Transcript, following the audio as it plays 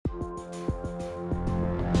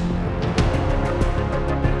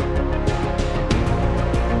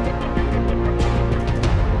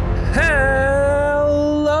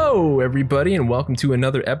everybody, and welcome to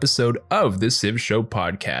another episode of the Civ Show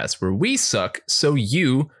podcast, where we suck so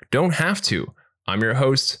you don't have to. I'm your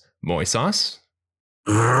host, Moisos.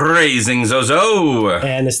 Raising Zozo.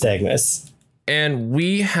 And Nystagmus. And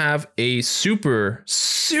we have a super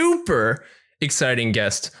exciting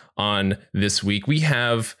guest on this week. We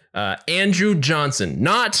have Andrew Johnson,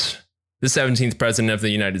 not the 17th president of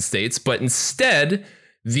the United States, but instead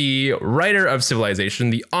the writer of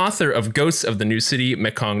Civilization, the author of Ghosts of the New City,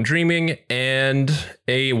 Mekong Dreaming, and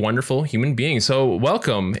a wonderful human being. So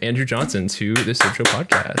welcome, Andrew Johnson, to the Civ Show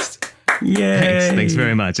podcast. Yay. Thanks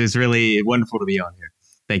very much. It's really wonderful to be on here.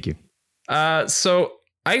 Thank you. So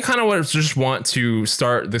I kind of just want to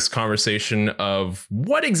start this conversation of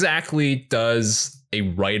what exactly does a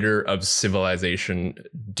writer of Civilization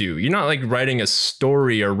do? You're not like writing a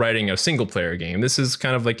story or writing a single player game. This is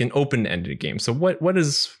kind of like an open-ended game. So what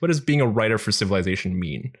does being a writer for Civilization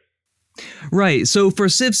mean? Right. So for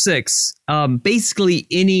Civ 6, basically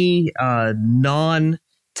any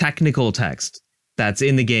non-technical text that's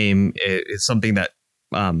in the game is something that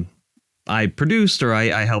I produced or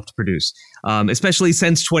I helped produce, especially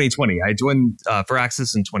since 2020. I joined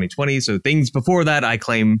Firaxis in 2020. So things before that I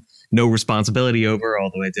claim no responsibility over,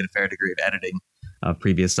 although I did a fair degree of editing of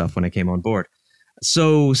previous stuff when I came on board.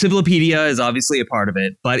 So Civilopedia is obviously a part of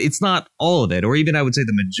it, but it's not all of it, or even I would say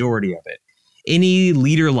the majority of it. Any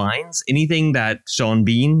leader lines, anything that Sean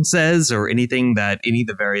Bean says, or anything that any of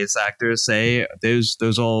the various actors say, those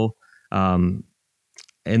all in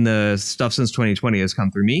the stuff since 2020 has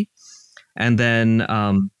come through me. And then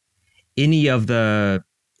any of the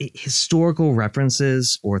historical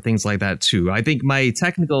references or things like that too. I think my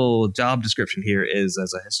technical job description here is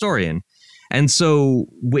as a historian. And so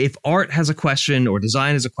if art has a question or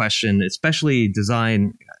design has a question, especially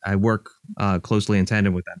design, I work closely in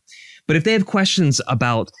tandem with them. But if they have questions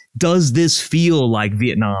about, does this feel like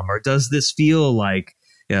Vietnam, or does this feel like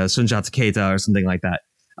Sunjata Keita or something like that,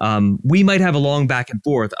 we might have a long back and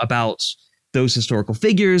forth about those historical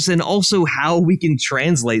figures, and also how we can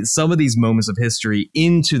translate some of these moments of history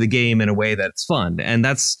into the game in a way that's fun. And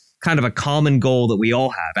that's kind of a common goal that we all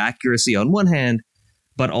have: accuracy on one hand,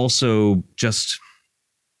 but also just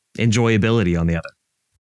enjoyability on the other.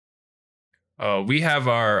 We have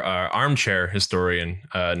our armchair historian,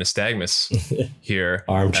 Nystagmus, here.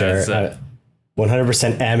 Armchair,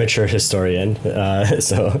 100% amateur historian.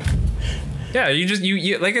 So... Yeah,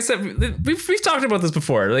 you like I said, we've talked about this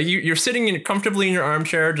before. Like you're sitting comfortably in your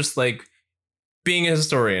armchair, just like being a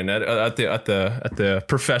historian at the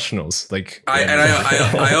professionals. Like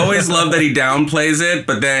I always love that he downplays it,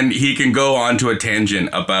 but then he can go on to a tangent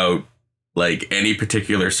about like any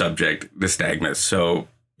particular subject, Nystagmus. So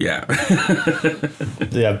yeah.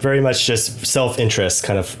 Yeah, very much just self-interest,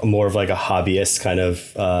 kind of more of like a hobbyist kind of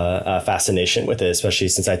fascination with it, especially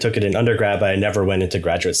since I took it in undergrad, but I never went into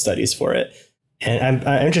graduate studies for it. And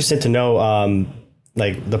I'm interested to know,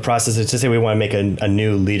 like the process to say we want to make a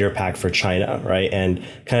new leader pack for China, right? And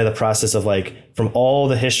kind of the process of like, from all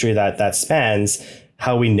the history that spans,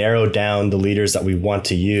 how we narrow down the leaders that we want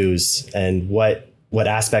to use and what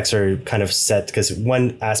aspects are kind of set, because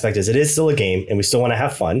one aspect is it is still a game and we still want to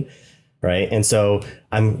have fun, right? And so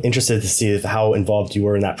I'm interested to see how involved you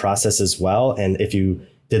were in that process as well. And did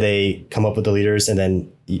they come up with the leaders and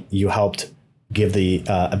then you helped give the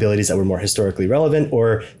abilities that were more historically relevant,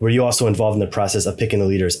 or were you also involved in the process of picking the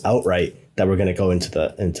leaders outright that were going to go into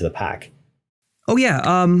the pack? Oh yeah,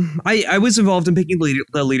 I was involved in picking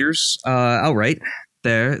the leaders outright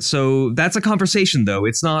there. So that's a conversation, though.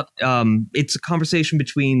 It's not. It's a conversation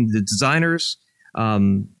between the designers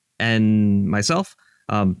and myself.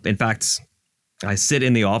 In fact, I sit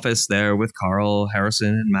in the office there with Carl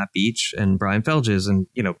Harrison and Matt Beach and Brian Felges, and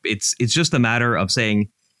it's just a matter of saying,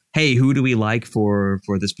 hey, who do we like for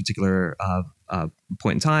this particular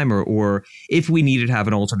point in time, or if we needed to have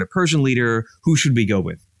an alternate Persian leader, who should we go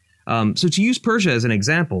with? So to use Persia as an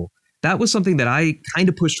example, that was something that I kind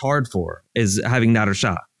of pushed hard for, is having Nader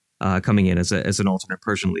Shah coming in as an alternate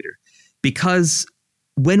Persian leader. Because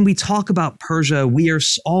when we talk about Persia, we are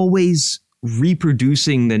always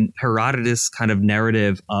reproducing the Herodotus kind of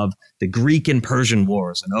narrative of the Greek and Persian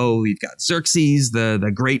wars. And we've got Xerxes,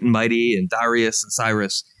 the great and mighty, and Darius and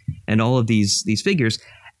Cyrus, and all of these figures.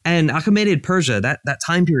 And Achaemenid Persia, that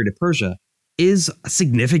time period of Persia, is a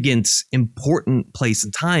significant, important place in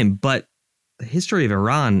time. But the history of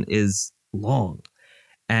Iran is long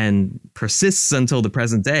and persists until the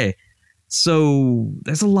present day. So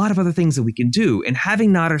there's a lot of other things that we can do. And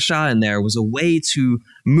having Nader Shah in there was a way to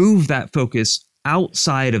move that focus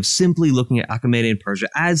outside of simply looking at Achaemenid Persia,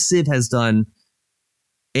 as Civ has done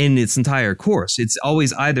in its entire course. It's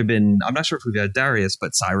always either been, I'm not sure if we've got Darius,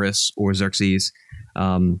 but Cyrus or Xerxes.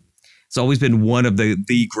 It's always been one of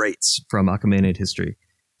the greats from Achaemenid history.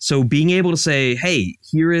 So being able to say, hey,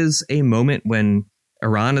 here is a moment when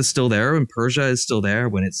Iran is still there and Persia is still there,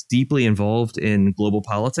 when it's deeply involved in global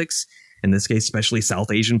politics, in this case, especially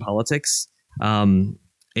South Asian politics.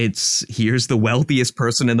 Here's the wealthiest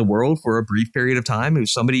person in the world for a brief period of time,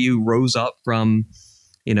 who's somebody who rose up from,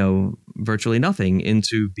 virtually nothing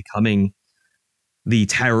into becoming the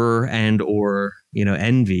terror and or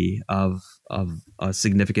envy of a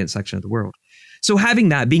significant section of the world. So having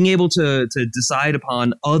that, being able to decide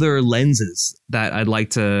upon other lenses that I'd like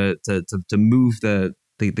to move the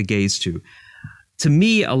gaze to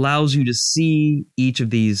me allows you to see each of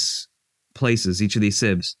these places, each of these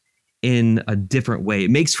sibs, in a different way. It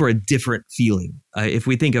makes for a different feeling. If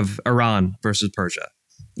we think of Iran versus Persia,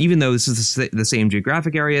 even though this is the same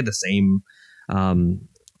geographic area, the same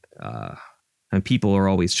and people are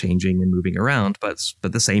always changing and moving around, but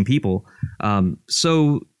the same people.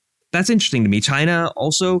 So that's interesting to me. China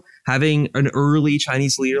also having an early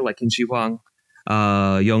Chinese leader like Qin Shi Huang,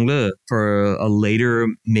 Yongle, for a later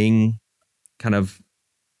Ming kind of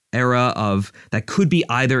era of that could be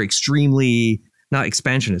either extremely not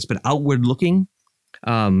expansionist but outward looking.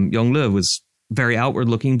 Yongle was very outward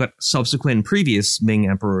looking, but subsequent previous Ming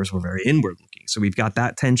emperors were very inward looking. So we've got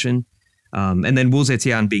that tension. And then Wu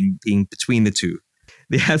Zetian being between the two.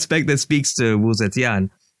 The aspect that speaks to Wu Zetian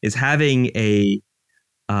is having a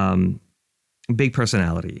big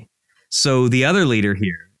personality. So the other leader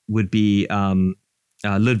here would be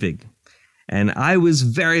Ludwig. And I was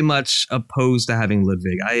very much opposed to having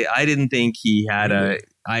Ludwig. I didn't think he had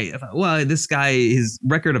this guy, his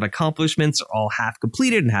record of accomplishments are all half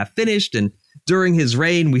completed and half finished. And during his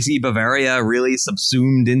reign, we see Bavaria really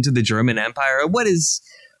subsumed into the German Empire. What is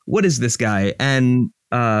this guy? And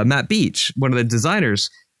Matt Beach, one of the designers,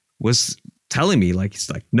 was telling me, he's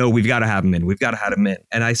like, no, we've got to have him in. We've got to have him in.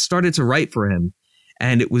 And I started to write for him.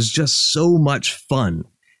 And it was just so much fun.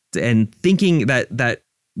 And thinking that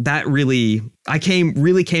really, I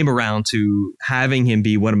came around to having him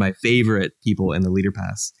be one of my favorite people in the Leader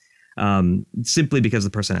Pass, simply because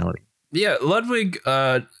of the personality. Yeah, Ludwig,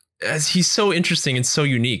 as he's so interesting and so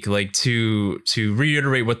unique. Like to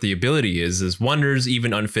reiterate what the ability is wonders,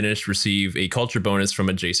 even unfinished, receive a culture bonus from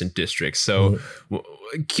adjacent districts. So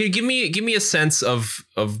can you give me a sense of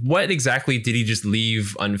what exactly did he just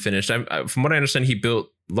leave unfinished? From what I understand, he built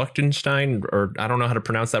Liechtenstein, or I don't know how to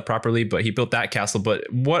pronounce that properly, but he built that castle. But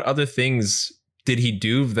what other things did he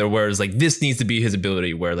do there where it's like this needs to be his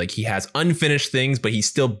ability, where like he has unfinished things but he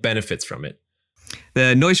still benefits from it?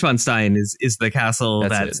 The Neuschwanstein is the castle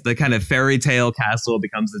that's the kind of fairy tale castle,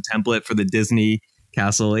 becomes the template for the Disney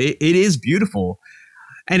castle. It is beautiful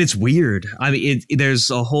and it's weird. I mean, there's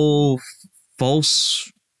a whole false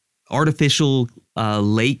artificial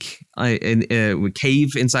lake cave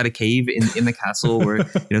inside a cave in the castle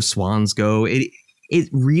where swans go. It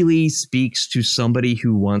really speaks to somebody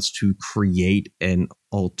who wants to create an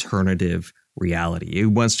alternative reality. It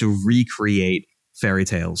wants to recreate fairy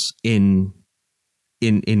tales in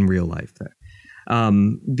real life there.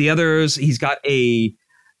 The others, he's got a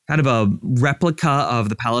kind of a replica of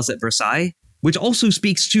the palace at Versailles, which also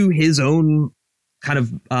speaks to his own kind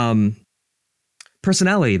of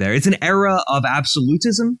personality there. It's an era of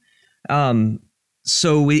absolutism.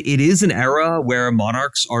 So it is an era where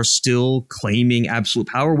monarchs are still claiming absolute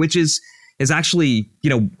power, which is actually,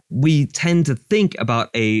 we tend to think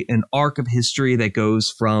about an arc of history that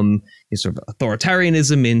goes from sort of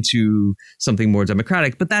authoritarianism into something more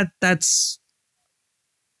democratic, but that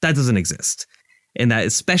doesn't exist. And that,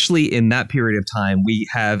 especially in that period of time, we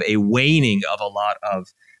have a waning of a lot of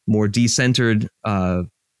more decentered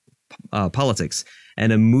politics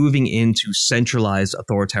and a moving into centralized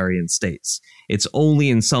authoritarian states. It's only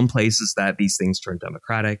in some places that these things turn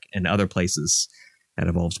democratic, and other places that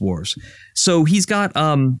involves wars. So he's got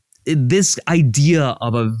this idea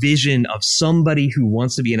of a vision of somebody who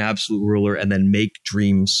wants to be an absolute ruler and then make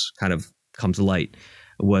dreams kind of come to light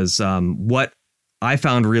was what I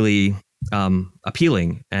found really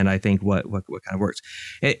appealing, and I think what kind of works.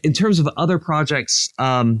 In terms of other projects,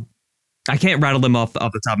 I can't rattle them off the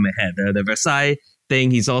top of my head. The Versailles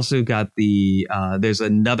thing, he's also got there's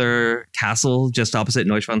another castle just opposite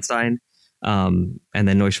Neuschwanstein, and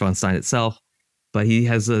then Neuschwanstein itself. But he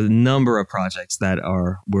has a number of projects that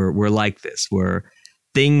were like this, where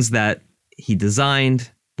things that he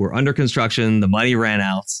designed were under construction, the money ran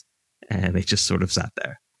out, and they just sort of sat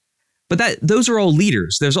there. But those are all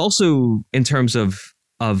leaders. There's also, in terms of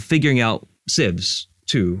figuring out civs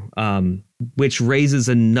too, which raises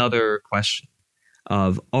another question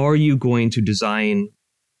of, are you going to design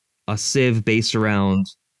a civ based around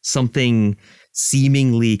something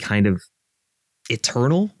seemingly kind of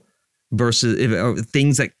eternal versus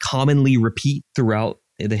things that commonly repeat throughout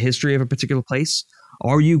the history of a particular place?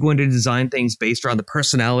 Are you going to design things based around the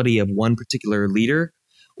personality of one particular leader,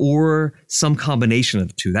 or some combination of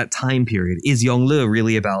the two? That time period, is Yongle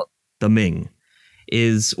really about the Ming?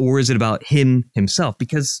 Or is it about himself?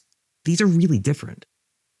 Because these are really different.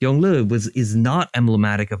 Yongle is not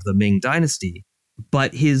emblematic of the Ming dynasty,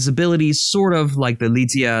 but his abilities, sort of like the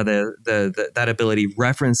Lizia, that ability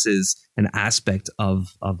references an aspect of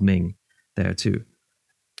Ming there too.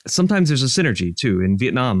 Sometimes there's a synergy too. In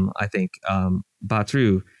Vietnam, I think Ba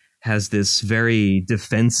Tru has this very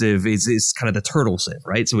defensive, is kind of the turtle civ,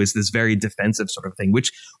 right? So it's this very defensive sort of thing,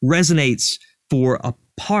 which resonates for a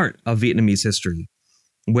part of Vietnamese history,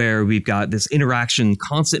 where we've got this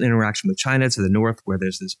constant interaction with China to the north, where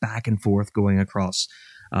there's this back and forth going across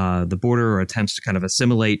the border, or attempts to kind of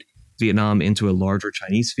assimilate Vietnam into a larger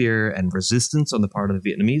Chinese sphere, and resistance on the part of the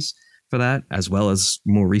Vietnamese for that, as well as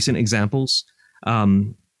more recent examples.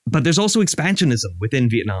 But there's also expansionism within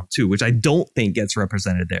Vietnam too, which I don't think gets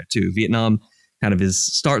represented there too. Vietnam kind of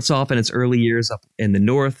starts off in its early years up in the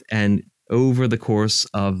north, and over the course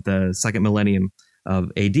of the second millennium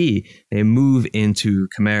of AD, they move into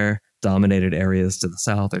Khmer-dominated areas to the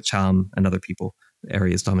south, or Cham and other people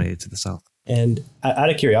areas dominated to the south. And out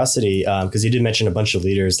of curiosity, because you did mention a bunch of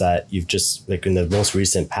leaders that you've just, like in the most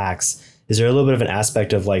recent packs, is there a little bit of an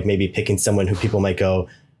aspect of like maybe picking someone who people might go,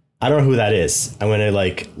 I don't know who that is, I'm going to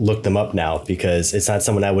like look them up now, because it's not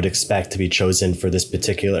someone I would expect to be chosen for this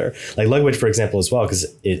particular, like Ludwig, for example, as well, because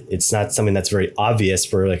it's not something that's very obvious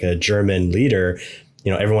for like a German leader.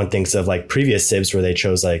 You know, everyone thinks of like previous civs where they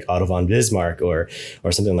chose like Otto von Bismarck or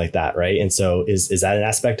something like that, right? And so is that an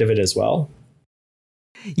aspect of it as well?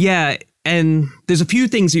 Yeah. And there's a few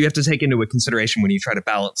things you have to take into consideration when you try to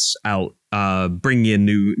balance out bringing in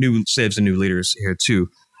new civs and new leaders here too.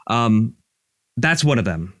 That's one of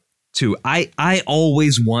them too. I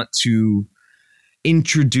always want to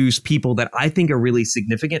introduce people that I think are really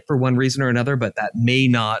significant for one reason or another, but that may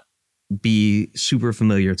not be super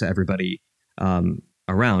familiar to everybody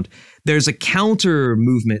around. There's a counter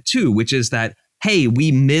movement too, which is that, hey,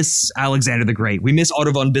 we miss Alexander the Great, we miss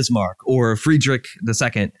Otto von Bismarck or Friedrich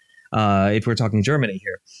II. If we're talking Germany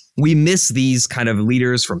here, we miss these kind of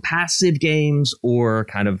leaders from passive games, or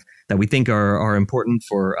kind of that we think are important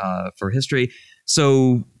for history.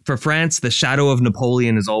 So for France, the shadow of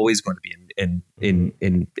Napoleon is always going to be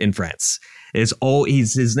in France.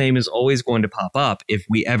 His name is always going to pop up if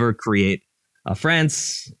we ever create a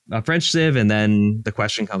French civ, and then the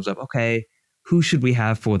question comes up, okay, who should we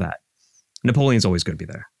have for that? Napoleon's always going to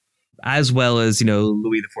be there, as well as, you know,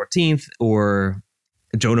 Louis XIV or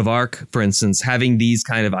Joan of Arc, for instance, having these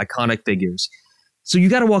kind of iconic figures. So you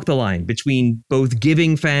got to walk the line between both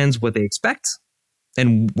giving fans what they expect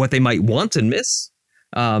and what they might want and miss,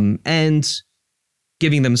 and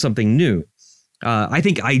giving them something new. I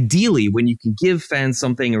think ideally, when you can give fans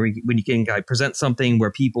something, or when you can present something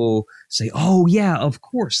where people say, "Oh yeah, of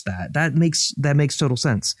course that makes total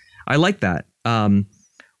sense." I like that.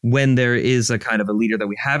 When there is a kind of a leader that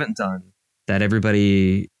we haven't done, that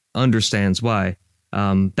everybody understands why.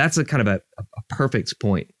 That's a kind of a perfect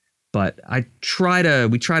point. But we try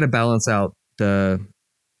to balance out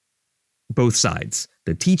both sides,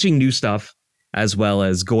 the teaching new stuff as well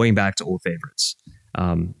as going back to old favorites.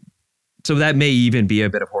 So that may even be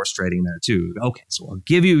a bit of horse trading there too. Okay, so I'll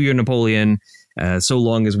give you your Napoleon, so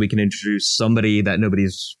long as we can introduce somebody that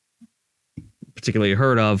nobody's particularly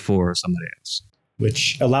heard of for somebody else.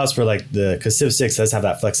 Which allows for because Civ 6 does have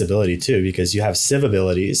that flexibility too, because you have Civ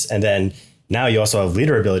abilities, and then now you also have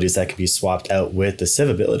leader abilities that can be swapped out with the Civ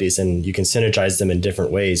abilities, and you can synergize them in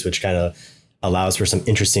different ways, which kind of allows for some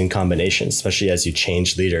interesting combinations, especially as you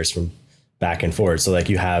change leaders from back and forth. So like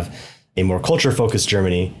you have a more culture-focused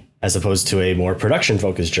Germany as opposed to a more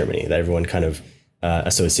production-focused Germany that everyone kind of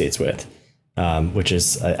associates with, which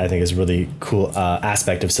is, I think, is a really cool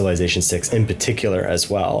aspect of Civilization 6 in particular as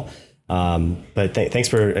well. But thanks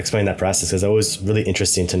for explaining that process, because it was really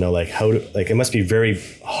interesting to know it must be very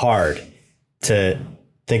hard to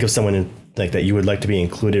think of someone that you would like to be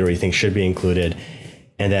included, or you think should be included,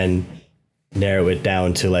 and then narrow it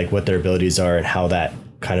down to what their abilities are and how that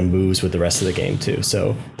kind of moves with the rest of the game too.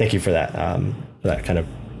 So thank you for that kind of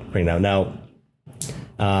bringing out. Now,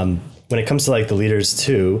 when it comes to the leaders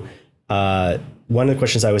too, one of the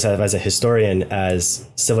questions I always have as a historian, as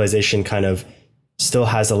Civilization kind of still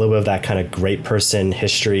has a little bit of that kind of great person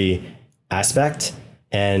history aspect.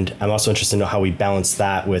 And I'm also interested to know how we balance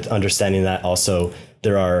that with understanding that also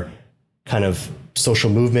there are kind of social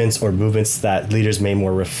movements or movements that leaders may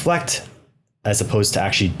more reflect as opposed to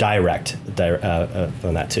actually direct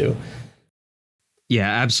on that too. Yeah,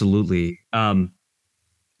 absolutely. And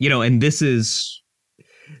this is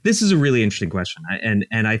a really interesting question,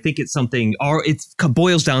 and I think it's something. It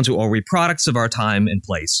boils down to: are we products of our time and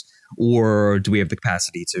place, or do we have the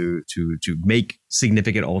capacity to make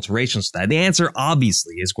significant alterations to that? And the answer,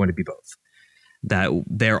 obviously, is going to be both. That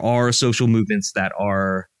there are social movements that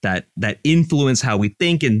influence how we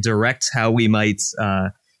think and direct how we might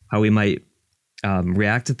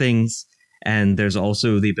react to things, and there's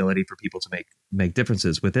also the ability for people to make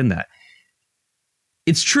differences within that.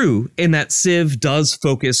 It's true in that Civ does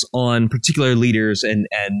focus on particular leaders and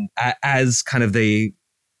as kind of the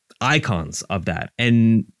icons of that.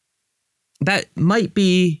 And that might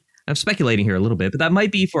be, I'm speculating here a little bit, but that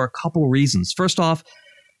might be for a couple reasons. First off,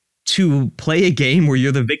 to play a game where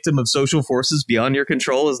you're the victim of social forces beyond your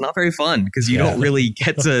control is not very fun because you don't really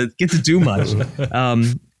get to do much.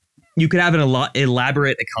 You could have an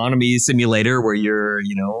elaborate economy simulator where you're,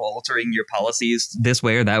 altering your policies this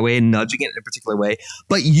way or that way and nudging it in a particular way.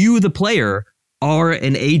 But you, the player, are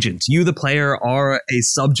an agent. You, the player, are a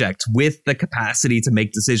subject with the capacity to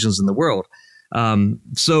make decisions in the world.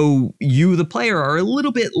 So you, the player, are a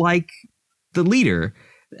little bit like the leader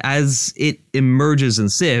as it emerges in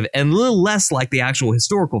Civ, and a little less like the actual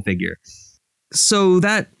historical figure. So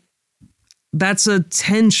that's a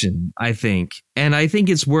tension, I think. And I think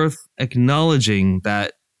it's worth acknowledging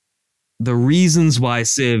that the reasons why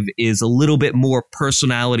Civ is a little bit more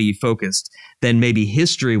personality focused than maybe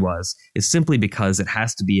history was is simply because it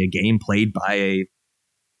has to be a game played by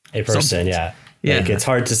a person. subject. Yeah. Like, it's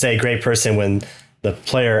hard to say great person when the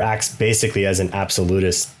player acts basically as an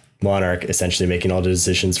absolutist monarch, essentially making all the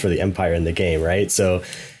decisions for the empire in the game, right? So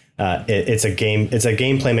it's a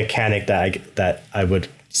gameplay mechanic that I would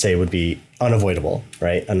say would be unavoidable,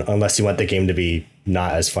 right? Unless you want the game to be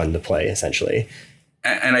not as fun to play, essentially.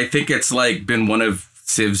 And I think it's like been one of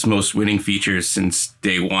Civ's most winning features since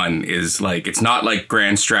day one is like, it's not like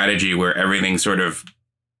grand strategy where everything sort of,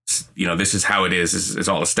 this is how it is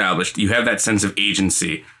all established. You have that sense of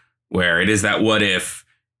agency where it is that what if,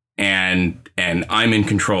 and I'm in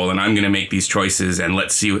control and I'm going to make these choices and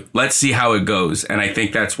let's see how it goes. And I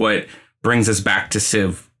think that's what brings us back to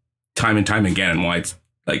Civ time and time again, and why it's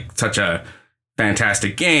like such a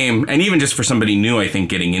fantastic game. And even just for somebody new, I think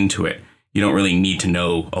getting into it, you don't really need to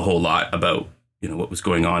know a whole lot about, what was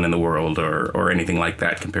going on in the world or anything like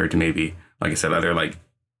that compared to maybe, like I said, other like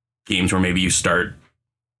games where maybe you start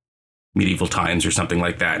medieval times or something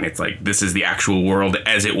like that. And it's like, this is the actual world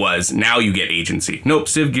as it was. Now you get agency. Nope.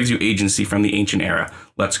 Civ gives you agency from the ancient era.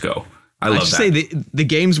 Let's go. I love that. Say the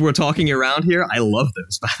games we're talking around here, I love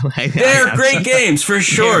those, by the way. They're great games for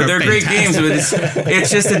sure. They're great games, but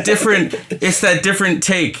it's just it's that different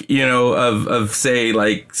take, of say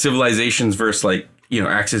like Civilizations versus like,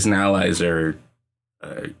 Axis and Allies or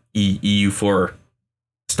EU4,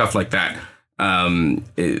 stuff like that.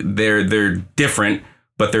 They're different,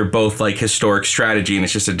 but they're both like historic strategy, and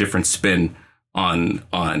it's just a different spin on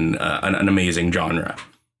an amazing genre.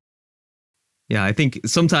 Yeah, I think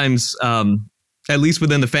sometimes, at least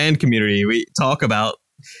within the fan community, we talk about,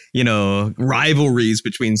 rivalries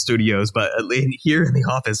between studios. But here in the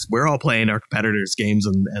office, we're all playing our competitors' games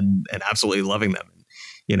and absolutely loving them.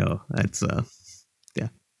 That's yeah.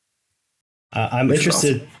 I'm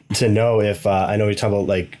interested to know if I know you talk about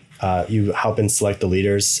like you help and select the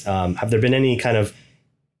leaders. Have there been any kind of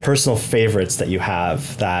personal favorites that you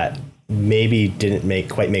have that maybe didn't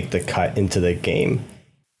quite make the cut into the game?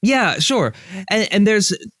 Yeah, sure. And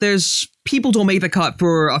there's people don't make the cut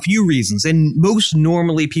for a few reasons. And most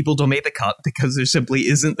normally people don't make the cut because there simply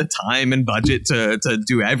isn't the time and budget to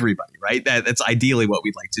do everybody, right? That's ideally what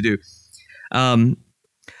we'd like to do.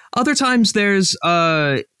 Other times there's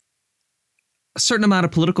a certain amount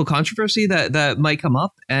of political controversy that might come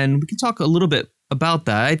up, and we can talk a little bit about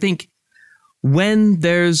that. I think when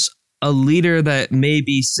there's a leader that may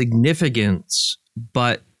be significant,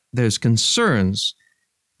 but there's concerns,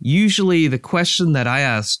 usually the question that I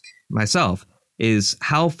ask myself is,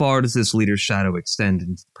 how far does this leader's shadow extend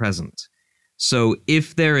into the present? So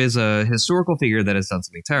if there is a historical figure that has done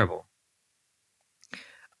something terrible,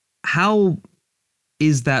 how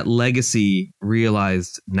is that legacy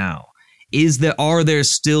realized now? Are there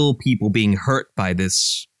still people being hurt by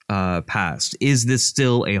this past? Is this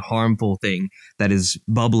still a harmful thing that is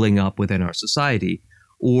bubbling up within our society?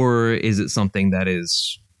 Or is it something that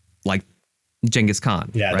is like Genghis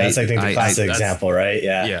Khan? Yeah, right? That's I think the classic example, right?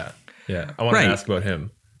 Yeah. I want to ask about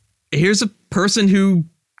him. Here's a person who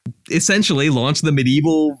essentially launched the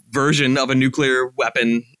medieval version of a nuclear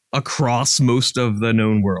weapon across most of the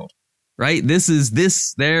known world, right?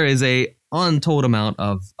 There is a untold amount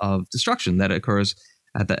of destruction that occurs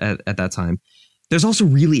at that time. There's also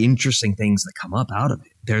really interesting things that come up out of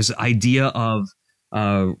it. There's the idea of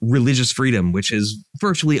religious freedom, which is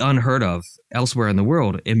virtually unheard of elsewhere in the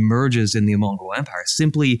world, emerges in the Mongol Empire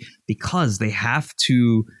simply because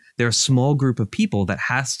they're a small group of people that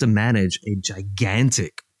has to manage a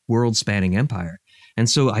gigantic world-spanning empire. And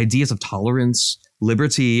so ideas of tolerance,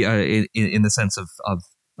 liberty in the sense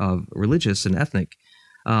of religious and ethnic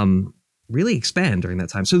really expand during that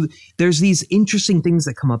time. So there's these interesting things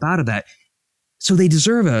that come up out of that. So they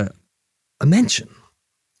deserve a mention.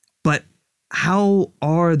 But how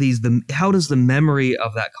does the memory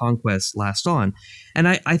of that conquest last on? And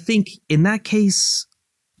I think in that case,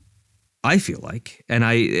 I feel like,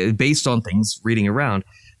 and based on things reading around,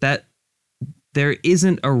 that there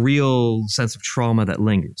isn't a real sense of trauma that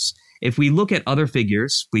lingers. If we look at other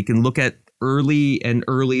figures, we can look at early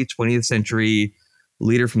 20th century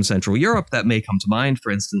leader from Central Europe that may come to mind,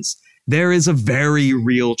 for instance. There is a very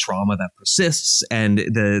real trauma that persists, and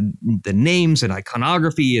the names and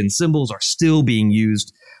iconography and symbols are still being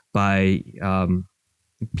used by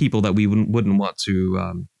people that we wouldn't want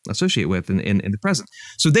to associate with in the present.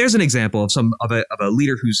 So there's an example of a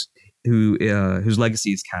leader whose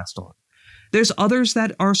legacy is cast on. There's others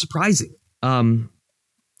that are surprising.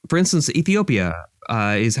 For instance, Ethiopia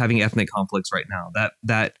is having ethnic conflicts right now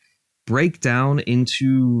that break down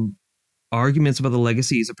into arguments about the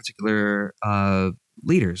legacies of particular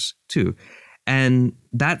leaders too. And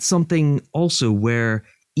that's something also where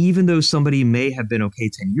even though somebody may have been okay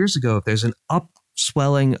 10 years ago, if there's an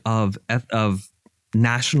upswelling of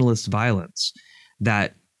nationalist violence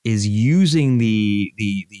that is using the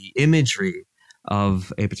imagery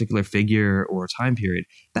of a particular figure or time period,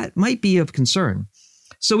 that might be of concern.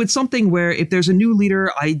 So it's something where if there's a new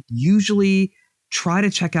leader, I usually try to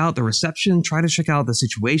check out the reception, try to check out the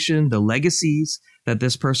situation, the legacies that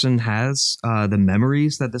this person has, the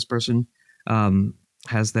memories that this person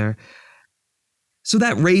has there. So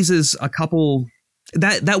that raises a couple,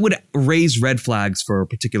 that would raise red flags for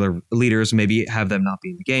particular leaders, maybe have them not be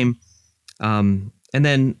in the game. And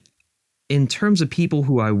then in terms of people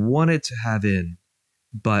who I wanted to have in,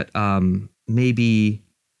 but maybe,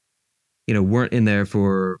 weren't in there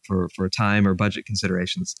for time or budget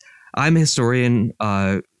considerations. I'm a historian.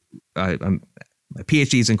 My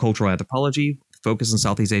PhD is in cultural anthropology, focus on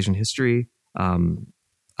Southeast Asian history.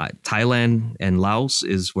 Thailand and Laos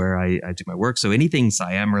is where I do my work. So anything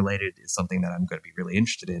Siam related is something that I'm going to be really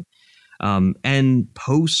interested in. And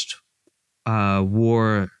post-war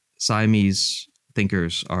Siamese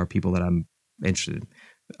thinkers are people that I'm interested in.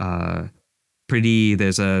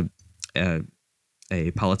 There's a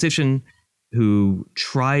politician who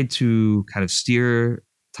tried to kind of steer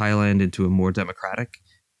Thailand into a more democratic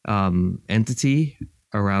entity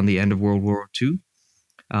around the end of World War II.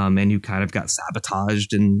 And who kind of got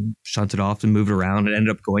sabotaged and shunted off and moved around and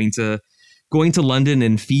ended up going to London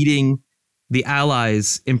and feeding the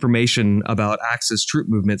Allies information about Axis troop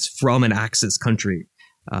movements from an Axis country,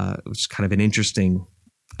 which is kind of an interesting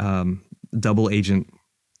double agent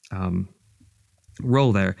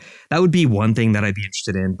role there. That would be one thing that I'd be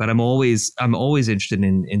interested in, but I'm always interested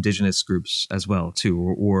in indigenous groups as well too,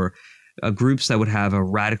 or groups that would have a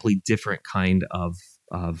radically different kind of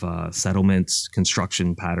settlement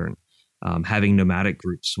construction pattern. Having nomadic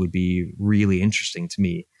groups would be really interesting to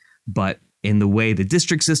me, but in the way the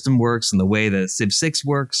district system works and the way the Civ 6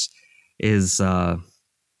 works is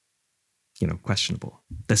questionable.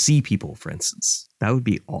 The Sea People, for instance, that would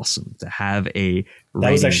be awesome to have a.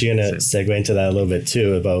 That was actually going to segue into that a little bit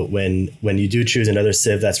too, about when you do choose another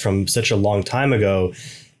Civ that's from such a long time ago,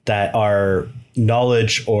 that our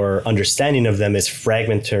knowledge or understanding of them is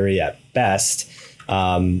fragmentary at best.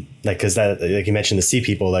 Because like you mentioned, the Sea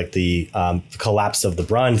People, like the collapse of the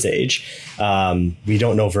Bronze Age, we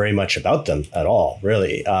don't know very much about them at all,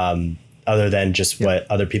 really, other than just what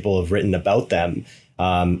other people have written about them.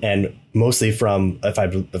 And mostly from, if I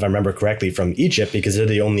remember correctly, from Egypt, because they're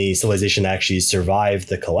the only civilization that actually survived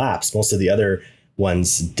the collapse. Most of the other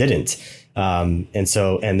ones didn't. And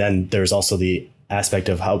then there's also the aspect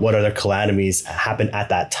of what other calamities happened at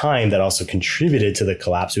that time that also contributed to the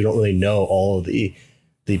collapse. We don't really know all of the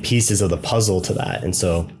pieces of the puzzle to that. And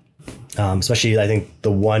so, especially I think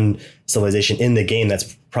the one civilization in the game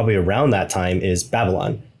that's probably around that time is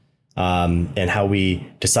Babylon. And how we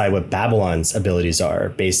decide what Babylon's abilities are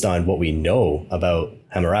based on what we know about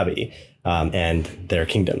Hammurabi and their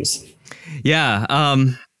kingdoms. Yeah.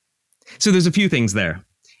 So there's a few things there.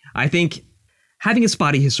 I think having a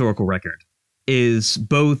spotty historical record is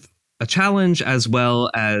both a challenge as well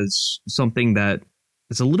as something that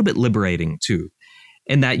is a little bit liberating too.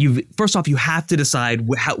 And that first off, you have to decide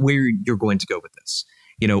where you're going to go with this.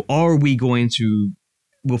 Are we going to,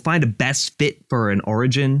 we'll find a best fit for an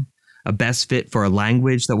origin, a best fit for a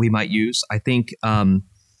language that we might use. I think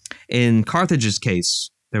in Carthage's case,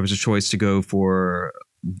 there was a choice to go for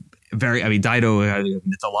Dido, a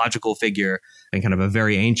mythological figure and kind of a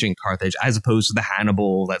very ancient Carthage, as opposed to the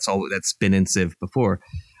Hannibal that's been in Civ before.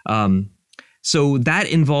 So that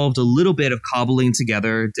involved a little bit of cobbling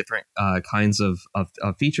together different kinds of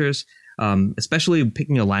features, especially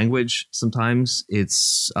picking a language. Sometimes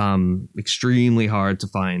it's extremely hard to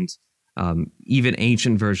find even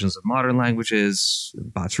ancient versions of modern languages.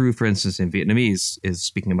 Batru, for instance, in Vietnamese is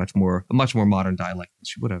speaking a much more modern dialect than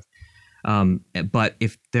she would have. But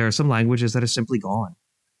if there are some languages that are simply gone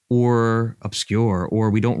or obscure,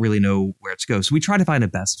 or we don't really know where to go, so we try to find a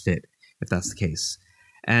best fit if that's the case.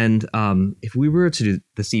 And if we were to do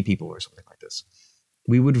the Sea People or something like this,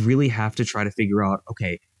 we would really have to try to figure out,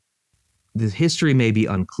 okay, the history may be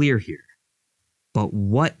unclear here, but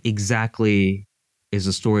what exactly is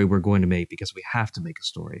the story we're going to make? Because we have to make a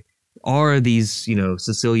story. Are these,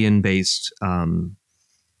 Sicilian-based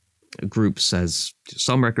groups, as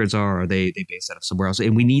some records are they based out of somewhere else?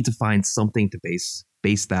 And we need to find something to base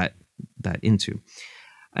that into.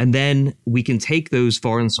 And then we can take those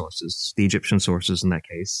foreign sources, the Egyptian sources in that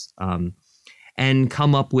case, and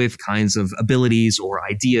come up with kinds of abilities or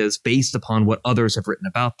ideas based upon what others have written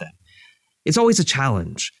about them. It's always a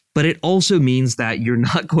challenge, but it also means that you're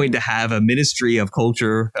not going to have a Ministry of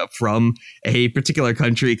Culture from a particular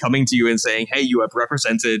country coming to you and saying, hey, you have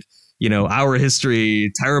represented, our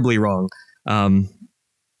history terribly wrong.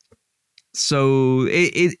 So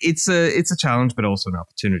it's a challenge, but also an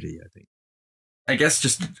opportunity, I think. I guess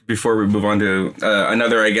just before we move on to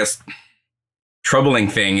another, troubling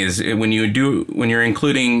thing is when you're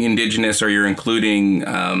including indigenous or you're including,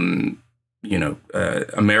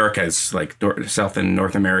 Americas, like South and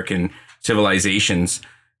North American civilizations.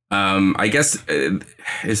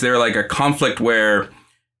 Is there like a conflict where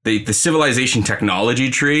the civilization technology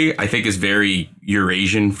tree, I think, is very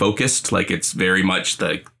Eurasian focused, like it's very much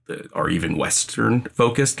or even Western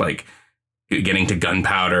focused, like getting to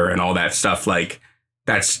gunpowder and all that stuff, like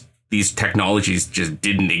these technologies just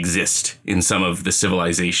didn't exist in some of the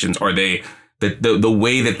civilizations, or the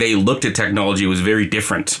way that they looked at technology was very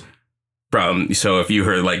different from. So if you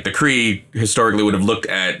heard, like, the Cree historically would have looked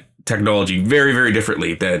at technology very, very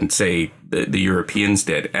differently than, say, the Europeans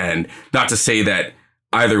did. And not to say that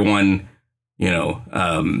either one,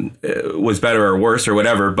 was better or worse or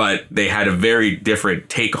whatever, but they had a very different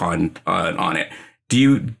take on it. Do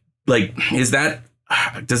you, like, does that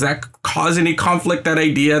cause any conflict, that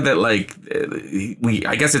idea that, like,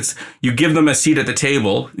 I guess it's, you give them a seat at the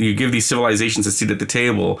table, you give these civilizations a seat at the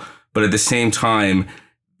table, but at the same time,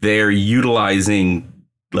 they're utilizing,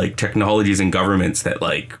 like, technologies and governments that,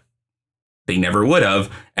 like, they never would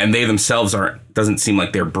have, and they themselves doesn't seem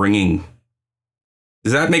like they're bringing.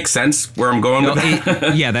 Does that make sense where I'm going with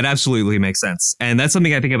that? Yeah, that absolutely makes sense. And that's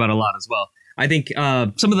something I think about a lot as well. I think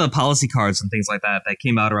some of the policy cards and things like that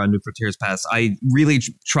came out around New Frontiers Pass, I really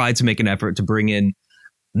tried to make an effort to bring in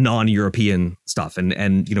non-European stuff.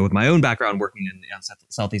 And with my own background working in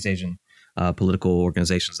Southeast Asian political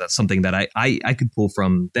organizations, that's something that I could pull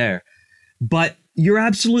from there. But you're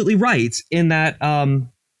absolutely right in that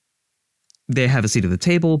they have a seat at the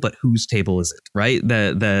table, but whose table is it, right?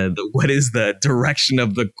 The what is the direction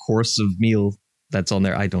of the course of meal that's on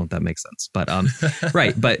there? I don't know if that makes sense, but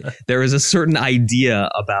right. But there is a certain idea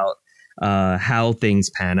about how things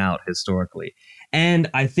pan out historically. And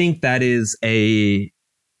I think that is a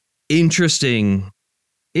interesting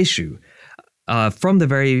issue from the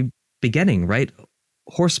very beginning, right?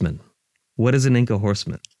 Horsemen. What is an Inca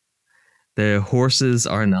horseman? The horses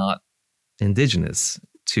are not indigenous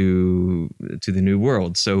to the New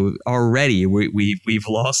World. So already we've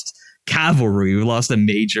lost cavalry. We've lost a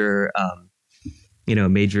major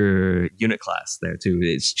major unit class there too.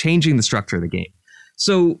 It's changing the structure of the game.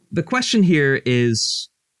 So the question here is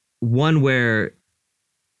one where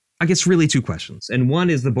I guess really two questions. And one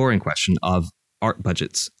is the boring question of art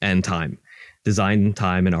budgets and time, design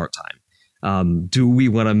time and art time. Do we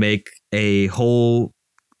want to make a whole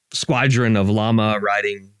squadron of llama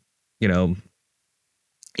riding,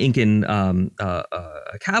 Incan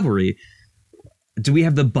cavalry? Do we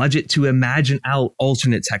have the budget to imagine out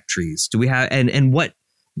alternate tech trees? Do we have and what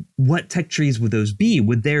tech trees would those be?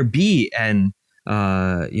 Would there be an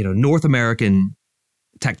North American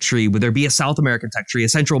tech tree? Would there be a South American tech tree, a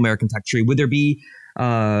Central American tech tree? Would there be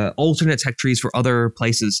alternate tech trees for other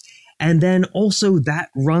places. And then also that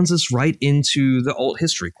runs us right into the alt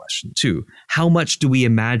history question too. How much do we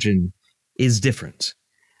imagine is different?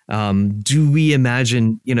 Do we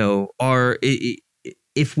imagine,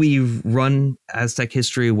 if we run Aztec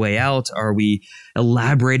history way out, are we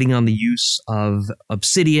elaborating on the use of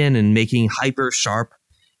obsidian and making hyper sharp,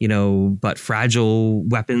 but fragile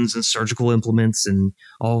weapons and surgical implements and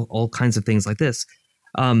all kinds of things like this?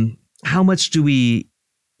 How much do we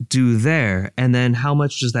do there? And then how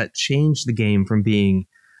much does that change the game from being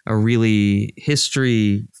a really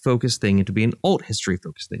history focused thing into being an alt history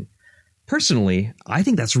focused thing? Personally, I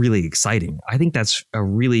think that's really exciting. I think that's a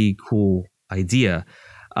really cool idea.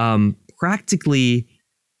 Practically,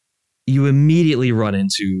 you immediately run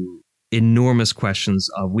into enormous questions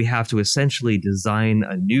of we have to essentially design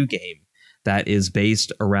a new game that is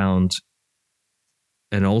based around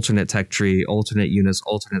an alternate tech tree, alternate units,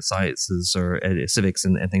 alternate sciences or civics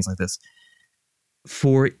and things like this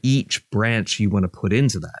for each branch you want to put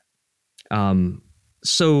into that.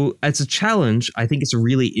 So it's a challenge. I think it's a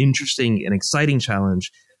really interesting and exciting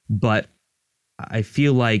challenge, but I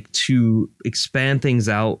feel like to expand things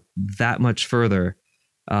out that much further,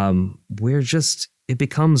 it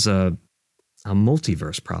becomes a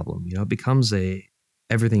multiverse problem. It becomes a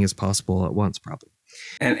everything is possible at once problem.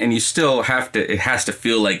 And you still have to, it has to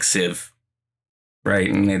feel like Civ, right?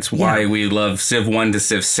 And it's why we love Civ 1 to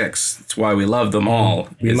Civ 6. It's why we love them all.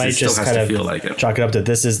 We might just kind of feel like it. chalk it up that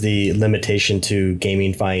this is the limitation to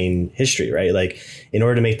gamifying history, right? Like in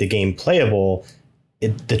order to make the game playable,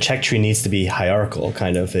 the check tree needs to be hierarchical,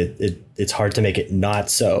 kind of. It's hard to make it not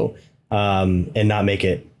so, and not make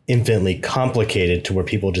it infinitely complicated to where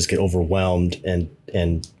people just get overwhelmed and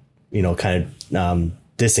kind of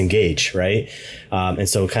disengage, right? And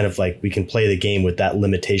so kind of like we can play the game with that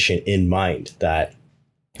limitation in mind that,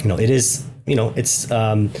 it is, it's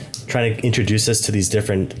trying to introduce us to these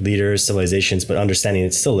different leaders, civilizations, but understanding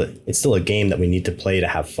it's still a game that we need to play to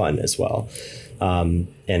have fun as well.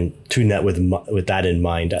 And tune that with that in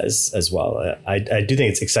mind as well. I do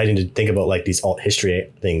think it's exciting to think about like these alt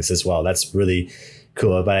history things as well. That's really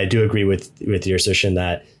cool. But I do agree with your assertion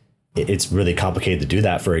that it's really complicated to do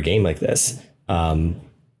that for a game like this.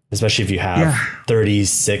 Especially if you have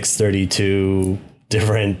 36, 32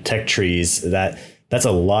 different tech trees, that's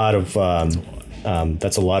a lot of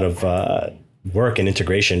work and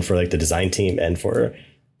integration for like the design team and for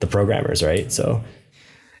the programmers, right? So.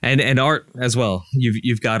 And art as well.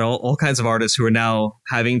 You've got all kinds of artists who are now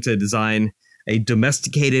having to design a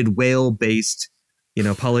domesticated whale-based,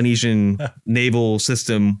 Polynesian naval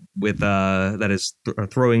system with that is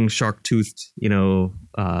throwing shark-toothed,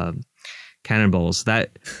 cannonballs.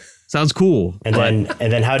 That sounds cool. And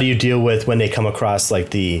then how do you deal with when they come across like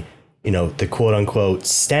the quote unquote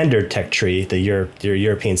standard tech tree, your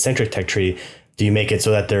European centric tech tree? Do you make it so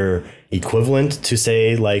that they're equivalent to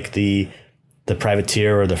say like the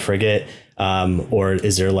privateer or the frigate, or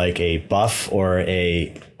is there like a buff or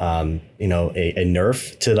a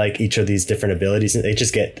nerf to like each of these different abilities? And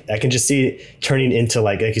I can just see it turning into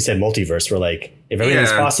like you said, multiverse, where like if everything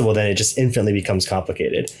is possible, then it just infinitely becomes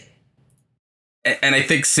complicated. And I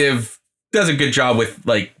think Civ does a good job with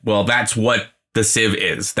like, well, that's what the Civ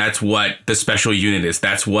is. That's what the special unit is.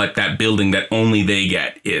 That's what that building that only they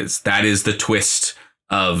get is. That is the twist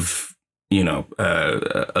of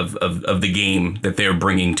of the game that they're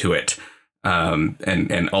bringing to it.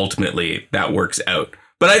 And ultimately that works out.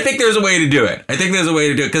 But I think there's a way to do it.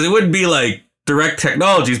 Because it wouldn't be like direct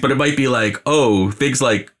technologies, but it might be like, things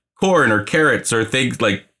like corn or carrots or things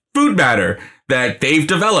like food matter that they've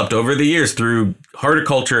developed over the years through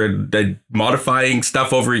horticulture and modifying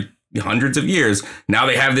stuff over hundreds of years. Now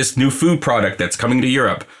they have this new food product that's coming to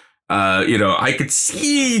Europe. I could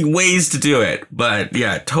see ways to do it, but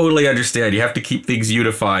yeah, totally understand. You have to keep things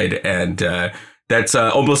unified, and that's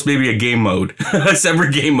almost maybe a game mode, a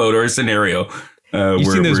separate game mode or a scenario. You've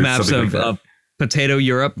seen those maps of potato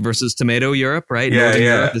Europe versus tomato Europe, right? Northern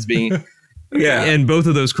Europe is being, and both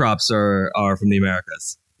of those crops are from the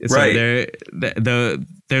Americas. So right.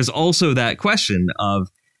 There's also that question of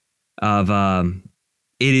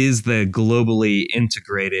it is the globally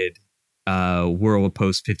integrated world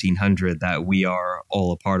post 1500 that we are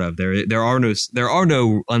all a part of. There are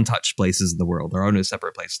no untouched places in the world. There are no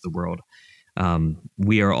separate places in the world.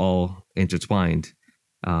 We are all intertwined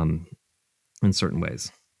in certain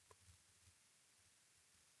ways.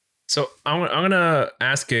 So I'm going to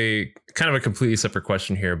ask a kind of a completely separate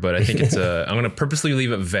question here, but I think it's I'm going to purposely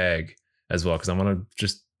leave it vague as well, because I want to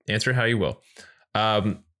just answer it how you will.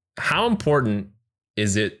 How important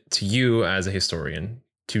is it to you as a historian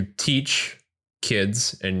to teach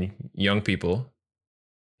kids and young people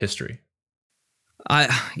history?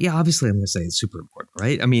 Obviously I'm going to say it's super important,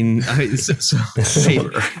 right? I mean,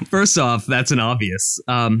 first off, that's an obvious.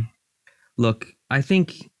 Look, I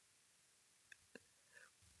think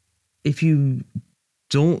if you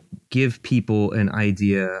don't give people an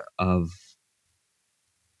idea of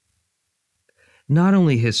not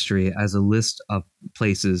only history as a list of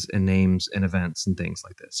places and names and events and things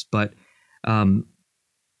like this, but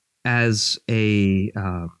as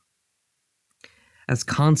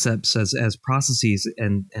concepts, as processes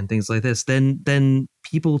and things like this, then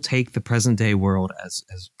people take the present day world as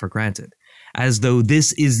for granted, as though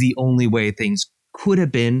this is the only way things could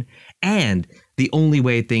have been and the only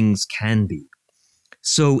way things can be.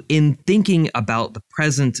 So in thinking about the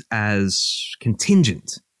present as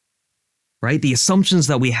contingent, right? The assumptions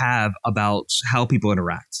that we have about how people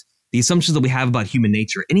interact, the assumptions that we have about human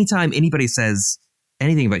nature. Anytime anybody says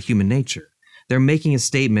anything about human nature, they're making a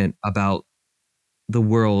statement about the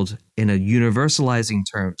world in a universalizing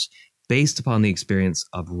terms based upon the experience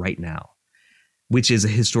of right now, which is a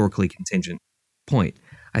historically contingent point.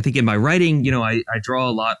 I think in my writing, I draw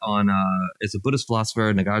a lot on, it's a Buddhist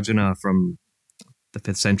philosopher, Nagarjuna from the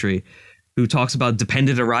 5th century, who talks about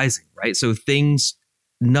dependent arising, right? So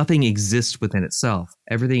nothing exists within itself.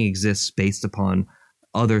 Everything exists based upon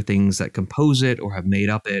other things that compose it or have made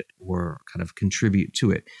up it or kind of contribute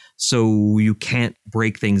to it. So you can't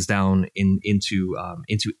break things down into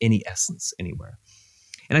any essence anywhere.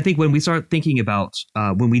 And I think when we start thinking about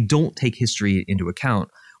when we don't take history into account,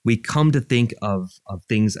 we come to think of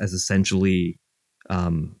things as essentially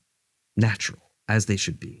natural, as they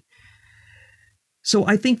should be. So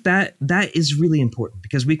I think that is really important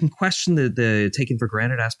because we can question the taken for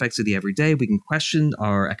granted aspects of the everyday. We can question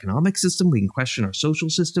our economic system. We can question our social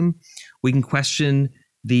system. We can question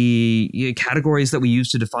the categories that we use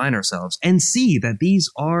to define ourselves and see that these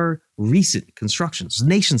are recent constructions.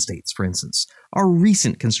 Nation states, for instance, are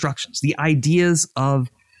recent constructions. The ideas of,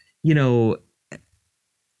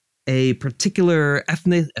 a particular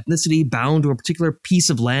ethnicity bound to a particular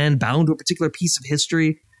piece of land, bound to a particular piece of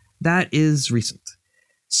history, that is recent.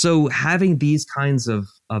 So having these kinds of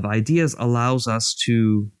ideas allows us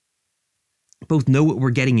to both know what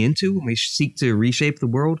we're getting into when we seek to reshape the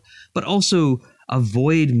world, but also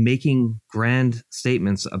avoid making grand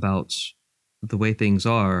statements about the way things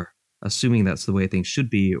are, assuming that's the way things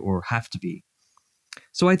should be or have to be.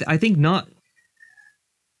 So I think not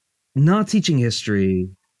teaching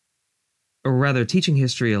history, or rather teaching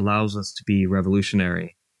history, allows us to be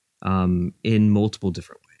revolutionary in multiple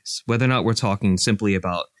different ways. Whether or not we're talking simply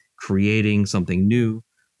about creating something new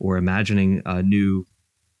or imagining a new,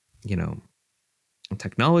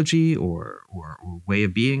 technology or way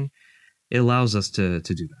of being, it allows us to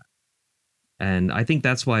do that. And I think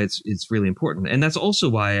that's why it's really important. And that's also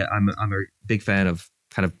why I'm a big fan of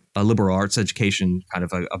kind of a liberal arts education, kind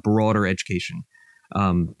of a broader education,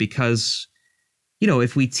 because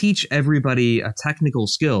if we teach everybody a technical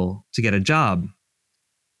skill to get a job,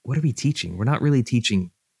 what are we teaching? We're not really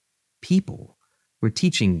teaching people. We're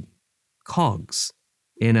teaching cogs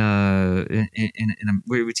we're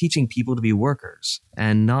teaching people to be workers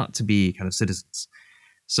and not to be kind of citizens.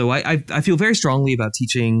 So I feel very strongly about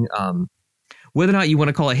teaching, whether or not you want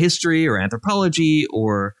to call it history or anthropology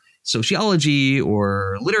or sociology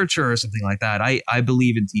or literature or something like that. I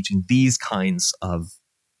believe in teaching these kinds of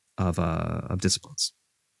disciplines.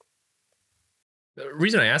 The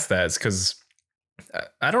reason I asked that is because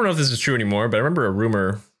I don't know if this is true anymore, but I remember a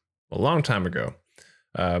rumor a long time ago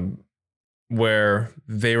where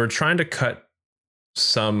they were trying to cut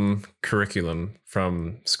some curriculum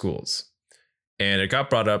from schools. And it got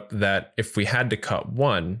brought up that if we had to cut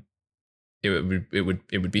one, it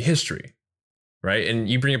would be history, right? And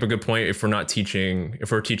you bring up a good point. If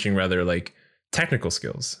we're teaching rather like technical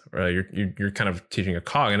skills, right? You're kind of teaching a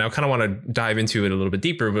cog, and I kind of want to dive into it a little bit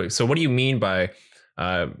deeper. But so, what do you mean by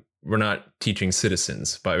we're not teaching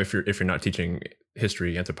citizens? But if you're not teaching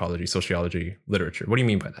history, anthropology, sociology, literature, what do you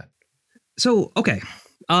mean by that? So okay,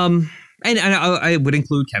 and I would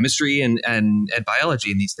include chemistry and biology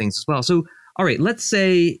in these things as well. So all right, let's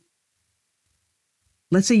say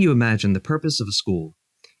you imagine the purpose of a school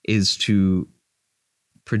is to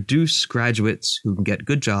produce graduates who can get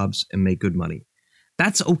good jobs and make good money.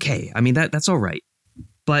 That's okay. I mean, that's all right.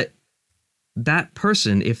 But that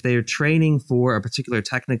person, if they're training for a particular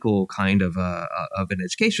technical kind of an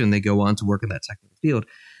education, they go on to work in that technical field,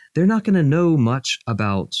 they're not going to know much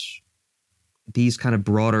about these kind of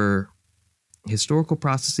broader historical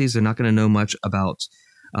processes. They're not going to know much about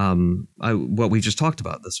what we just talked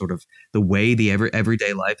about, the sort of the way the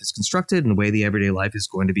everyday life is constructed and the way the everyday life is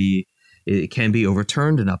going to be, it can be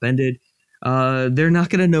overturned and upended. they're not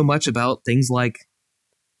going to know much about things like,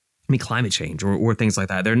 climate change or things like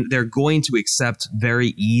that. They're going to accept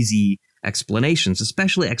very easy explanations,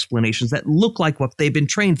 especially explanations that look like what they've been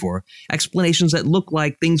trained for, explanations that look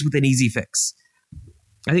like things with an easy fix.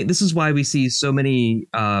 I think this is why we see so many,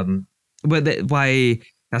 why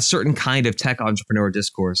a certain kind of tech entrepreneur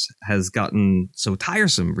discourse has gotten so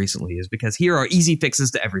tiresome recently, is because here are easy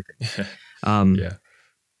fixes to everything. Yeah.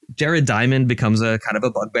 Jared Diamond becomes a kind of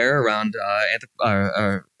a bugbear around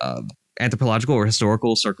anthropological or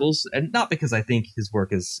historical circles, and not because I think his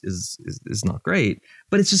work is not great,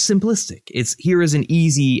 but it's just simplistic. Here is an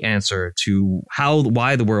easy answer to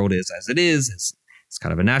why the world is as it is. It's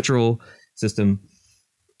kind of a natural system.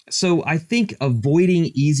 So I think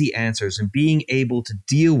avoiding easy answers and being able to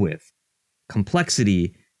deal with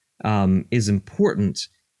complexity is important,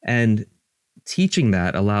 and teaching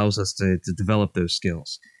that allows us to develop those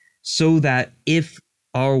skills, so that if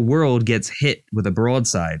our world gets hit with a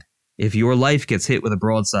broadside, if your life gets hit with a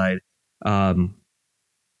broadside,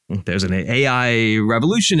 there's an AI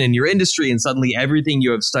revolution in your industry and suddenly everything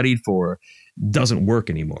you have studied for doesn't work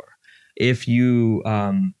anymore. If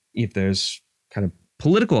there's kind of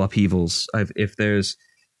political upheavals, if there's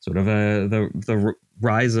sort of the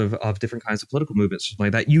rise of different kinds of political movements, something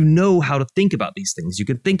like that, you know how to think about these things. You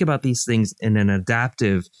can think about these things in an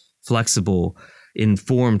adaptive, flexible,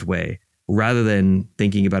 informed way, rather than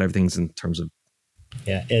thinking about everything in terms of,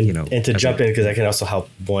 and to jump in, because I can also help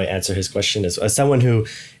Boy answer his question, as someone who,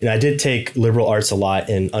 I did take liberal arts a lot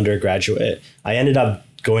in undergraduate. I ended up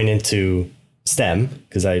going into STEM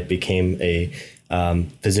because I became a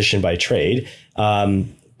physician by trade.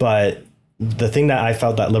 But the thing that I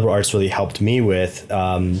felt that liberal arts really helped me with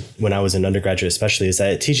when I was an undergraduate, especially, is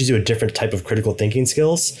that it teaches you a different type of critical thinking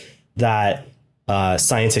skills that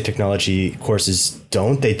science and technology courses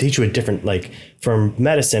don't. They teach you a different, like from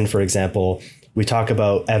medicine, for example, we talk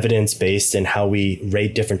about evidence-based and how we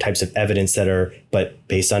rate different types of evidence but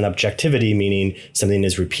based on objectivity, meaning something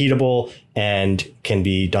is repeatable and can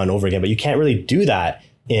be done over again. But you can't really do that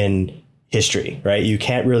in history, right? You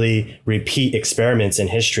can't really repeat experiments in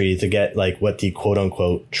history to get like what the quote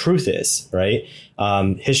unquote truth is, right?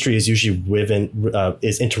 History is usually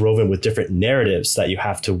interwoven with different narratives that you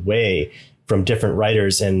have to weigh from different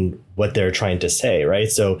writers and what they're trying to say, right?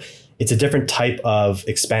 So it's a different type of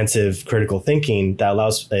expansive critical thinking that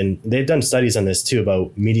allows, and they've done studies on this too,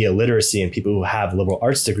 about media literacy, and people who have liberal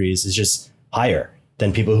arts degrees is just higher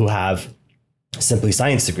than people who have simply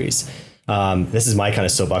science degrees. This is my kind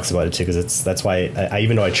of soapbox about it too, because that's why I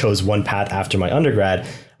even though I chose one path after my undergrad,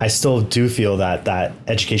 I still do feel that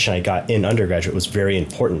education I got in undergraduate was very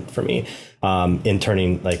important for me in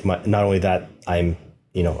turning not only that I'm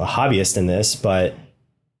a hobbyist in this, but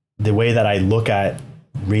the way that I look at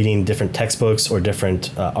reading different textbooks or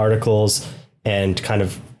different articles and kind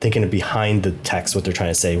of thinking behind the text what they're trying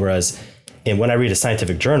to say. Whereas when I read a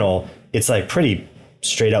scientific journal, it's like pretty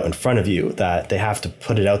straight out in front of you that they have to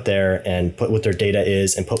put it out there and put what their data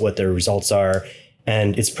is and put what their results are.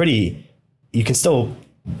 And it's pretty, you can still,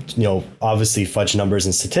 obviously fudge numbers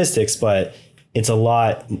and statistics, but it's a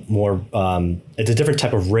lot more, it's a different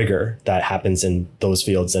type of rigor that happens in those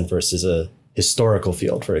fields than versus a historical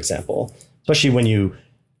field, for example, especially when you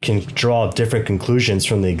can draw different conclusions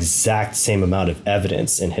from the exact same amount of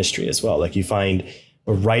evidence in history as well. Like you find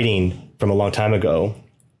a writing from a long time ago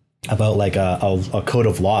about like a code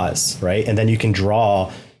of laws, right? And then you can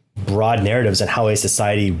draw broad narratives on how a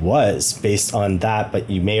society was based on that, but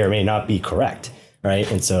you may or may not be correct, right?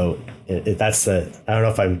 And so that's I don't know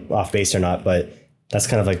if I'm off base or not, but that's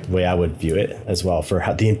kind of like the way I would view it as well, for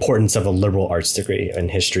the importance of a liberal arts degree in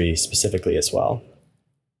history specifically as well.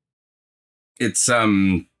 It's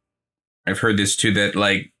I've heard this too, that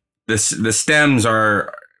like the STEMs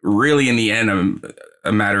are really in the end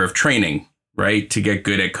a matter of training, right? To get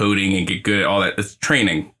good at coding and get good at all that, it's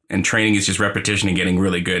training, and training is just repetition and getting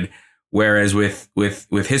really good. Whereas with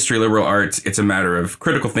history, liberal arts, it's a matter of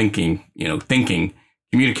critical thinking, thinking,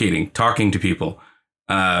 communicating, talking to people.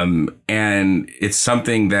 And it's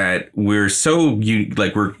something that we're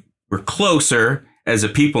we're closer as a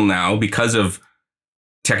people now because of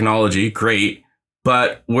technology. Great.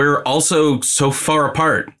 But we're also so far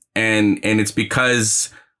apart. And it's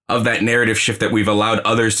because of that narrative shift that we've allowed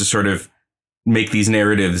others to sort of make these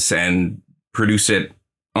narratives and produce it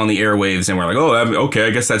on the airwaves. And we're like, oh, okay,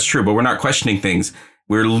 I guess that's true. But we're not questioning things.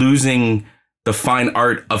 We're losing the fine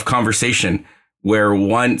art of conversation, where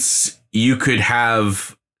once you could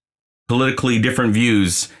have politically different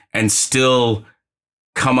views and still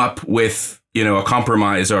come up with, a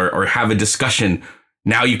compromise or have a discussion.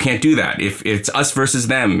 Now you can't do that. If it's us versus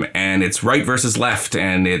them, and it's right versus left,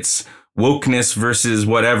 and it's wokeness versus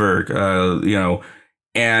whatever,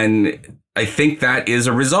 and I think that is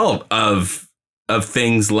a result of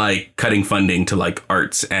things like cutting funding to like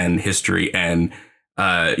arts and history and,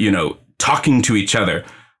 talking to each other.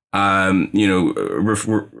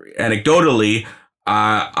 Anecdotally,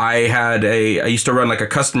 I used to run like a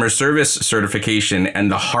customer service certification,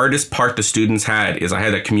 and the hardest part the students had is I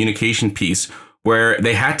had a communication piece where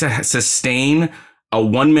they had to sustain a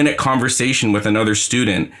 1-minute conversation with another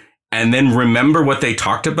student and then remember what they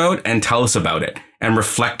talked about and tell us about it and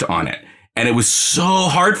reflect on it. And it was so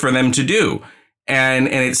hard for them to do. And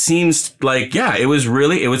it seems like, it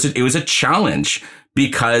was a challenge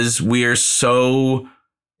because we're so,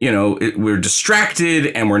 we're distracted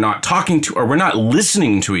and we're not talking to, or we're not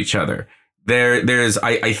listening to each other.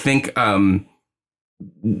 I think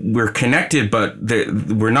we're connected, but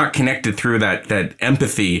we're not connected through that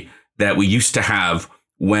empathy that we used to have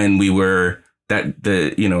when we were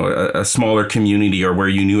a smaller community, or where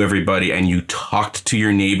you knew everybody and you talked to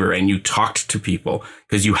your neighbor and you talked to people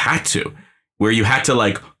because you had to, where you had to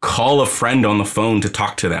like call a friend on the phone to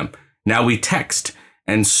talk to them. Now we text,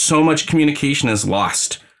 and so much communication is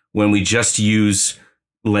lost when we just use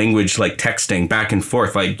language like texting back and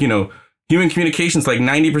forth. Like, human communications, like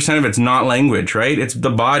 90% of it's not language, right? It's the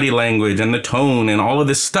body language and the tone and all of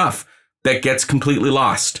this stuff that gets completely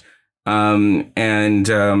lost. I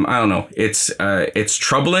don't know. It's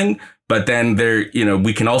troubling, but then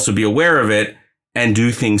we can also be aware of it and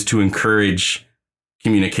do things to encourage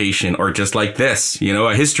communication, or just like this,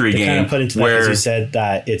 a history game. Kind of put into that, as you said,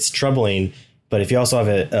 that it's troubling. But if you also have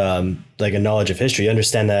a knowledge of history, you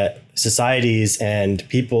understand that societies and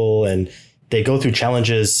people, and they go through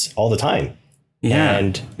challenges all the time. Yeah.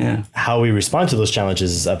 And how we respond to those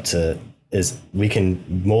challenges is we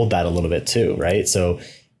can mold that a little bit too, right? So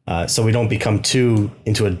we don't become too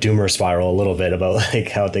into a doomer spiral a little bit about like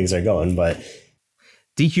how things are going. But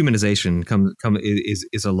dehumanization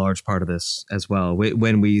is a large part of this as well.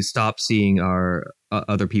 When we stop seeing our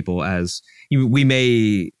other people as, we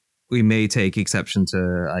may take exception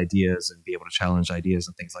to ideas and be able to challenge ideas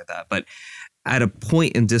and things like that. But at a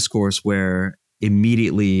point in discourse where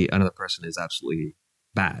immediately another person is absolutely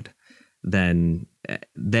bad, then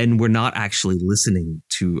we're not actually listening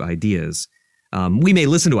to ideas. We may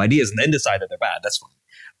listen to ideas and then decide that they're bad. That's fine.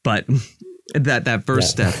 But that first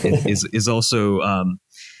step is also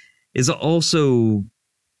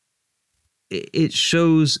it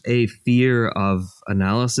shows a fear of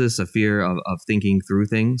analysis, a fear of thinking through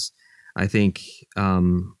things. I think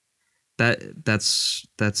that's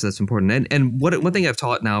important. And one thing I've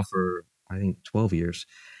taught now for, I think, 12 years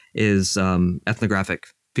is ethnographic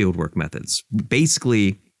fieldwork methods.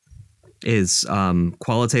 Basically is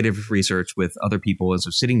qualitative research with other people. And so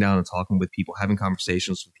sitting down and talking with people, having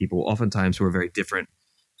conversations with people, oftentimes who are very different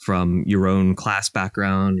from your own class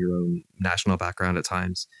background, your own national background at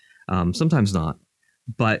times, sometimes not.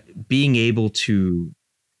 But being able to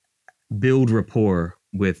build rapport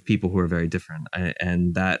with people who are very different,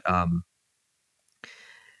 and that,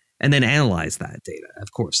 and then analyze that data.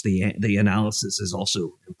 Of course, the analysis is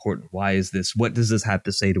also important. Why is this? What does this have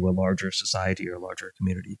to say to a larger society or a larger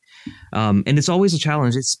community? And it's always a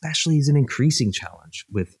challenge, especially as an increasing challenge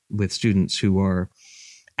with students who are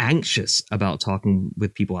anxious about talking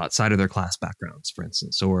with people outside of their class backgrounds, for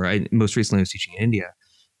instance. Or most recently I was teaching in India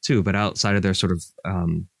too, but outside of their sort of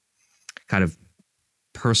kind of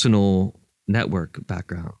personal network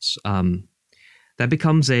backgrounds, that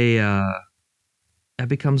becomes a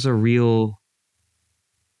real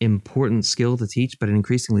important skill to teach, but an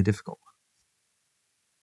increasingly difficult one.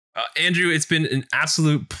 Andrew, it's been an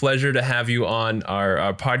absolute pleasure to have you on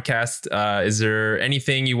our podcast. Is there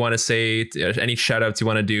anything you want to say, any shout outs you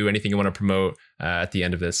want to do, anything you want to promote at the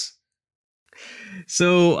end of this?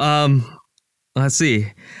 So let's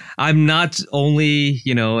see. I'm not only,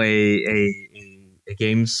 a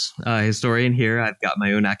games historian here. I've got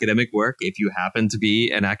my own academic work. If you happen to be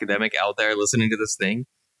an academic out there listening to this thing,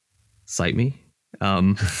 cite me.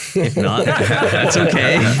 If not, that's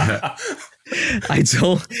okay.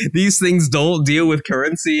 These things don't deal with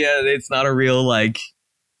currency, and it's not a real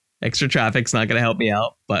extra traffic's not going to help me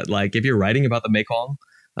out. But if you're writing about the Mekong,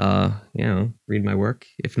 read my work.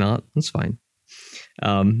 If not, that's fine.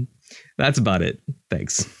 That's about it.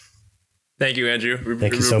 Thanks. Thank you, Andrew.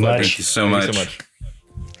 Thank you so much. Thank you so much.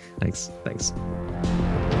 Thanks.